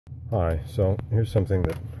Hi, so here's something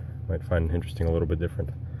that you might find interesting, a little bit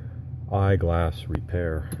different. Eyeglass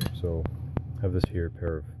repair. So I have this here,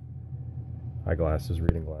 pair of eyeglasses,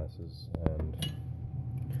 reading glasses, and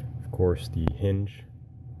of course the hinge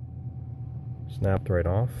snapped right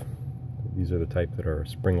off. These are the type that are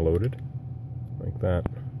spring-loaded, like that.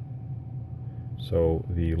 So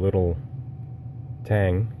the little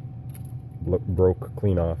tang broke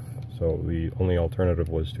clean off. So the only alternative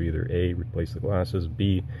was to either A, replace the glasses,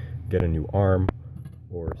 B, get a new arm,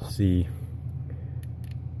 or C,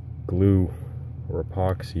 glue or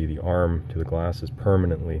epoxy the arm to the glasses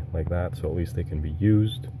permanently like that, so at least they can be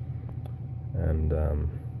used, and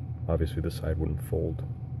obviously the side wouldn't fold.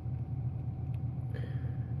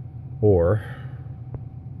 Or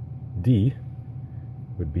D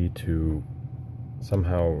would be to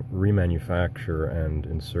somehow remanufacture and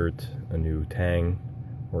insert a new tang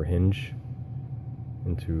or hinge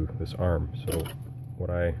into this arm. So what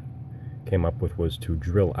I came up with was to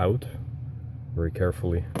drill out very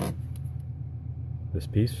carefully this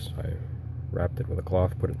piece. I wrapped it with a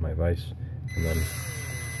cloth, put it in my vise, and then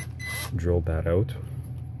drilled that out.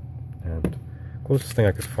 And closest thing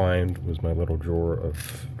I could find was my little drawer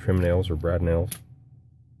of trim nails or brad nails,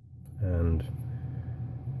 and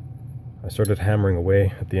I started hammering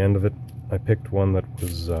away at the end of it. I picked one that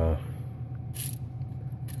was that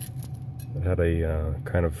had a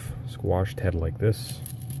kind of squashed head like this,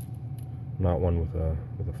 not one with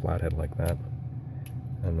a flat head like that.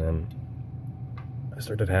 And then I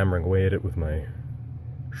started hammering away at it with my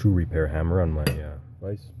shoe repair hammer on my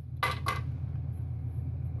vise,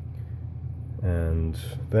 and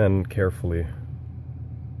then carefully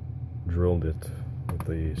drilled it with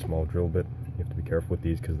the small drill bit. You have to be careful with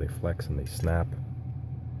these because they flex and they snap.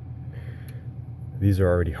 These are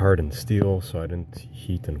already hardened steel, so I didn't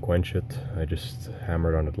heat and quench it. I just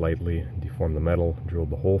hammered on it lightly, deformed the metal,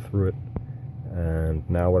 drilled the hole through it. And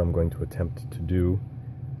now what I'm going to attempt to do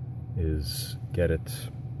is get it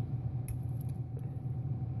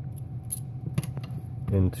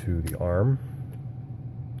into the arm,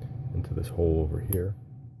 into this hole over here.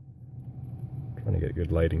 I'm trying to get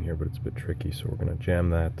good lighting here, but it's a bit tricky, so we're going to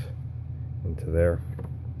jam that into there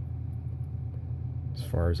as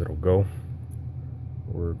far as it'll go.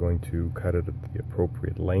 We're going to cut it at the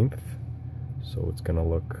appropriate length, so it's going to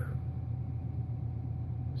look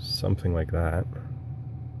something like that,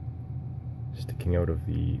 sticking out of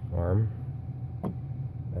the arm,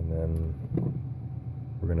 and then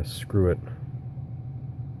we're going to screw it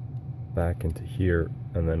back into here,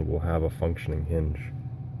 and then we'll have a functioning hinge.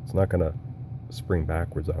 It's not going to spring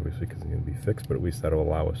backwards, obviously, because it's going to be fixed, but at least that'll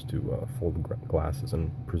allow us to fold the glasses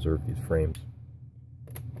and preserve these frames.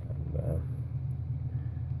 And I'm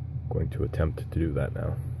going to attempt to do that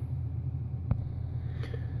now.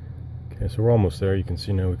 Okay, so we're almost there. You can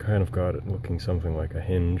see now we kind of got it looking something like a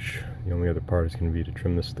hinge. The only other part is going to be to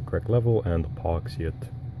trim this to the correct level and epoxy it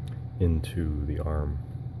into the arm.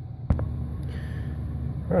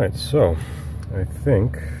 Alright, so I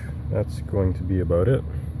think that's going to be about it.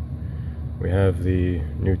 We have the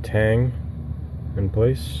new tang in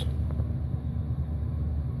place,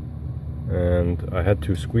 and I had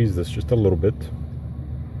to squeeze this just a little bit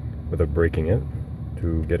without breaking it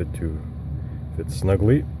to get it to fit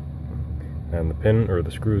snugly, and the pin or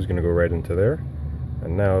the screw is going to go right into there.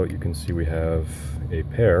 And now you can see we have a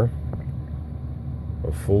pair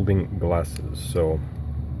of folding glasses. So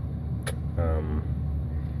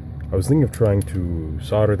I was thinking of trying to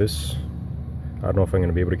solder this. I don't know if I'm going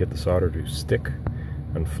to be able to get the solder to stick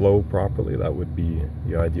and flow properly. That would be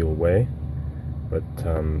the ideal way. But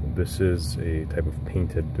this is a type of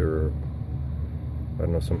painted, or I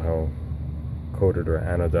don't know, somehow coated or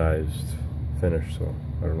anodized finish, so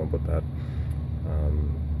I don't know about that.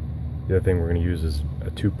 The other thing we're going to use is a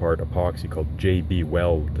two-part epoxy called JB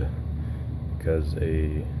Weld, because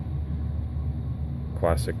a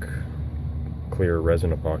classic clear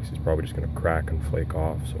resin epoxy is probably just going to crack and flake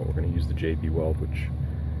off, so we're going to use the JB Weld, which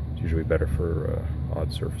is usually better for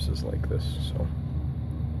odd surfaces like this. So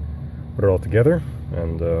put it all together,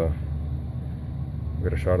 and we'll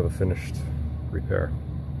get a shot of the finished repair.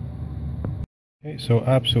 Okay, so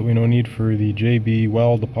absolutely no need for the JB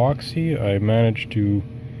Weld epoxy. I managed to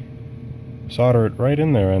solder it right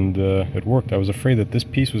in there, and it worked. I was afraid that this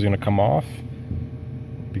piece was going to come off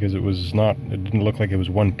because it didn't look like it was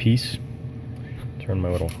one piece. Turn my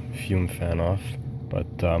little fume fan off,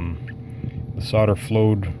 but the solder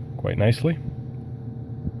flowed quite nicely,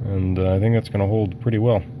 and I think that's going to hold pretty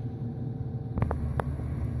well.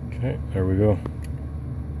 Okay, there we go.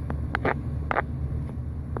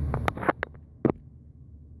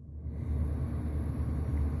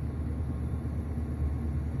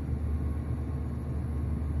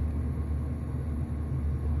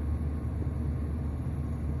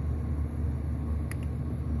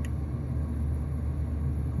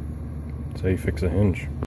 how you fix a hinge.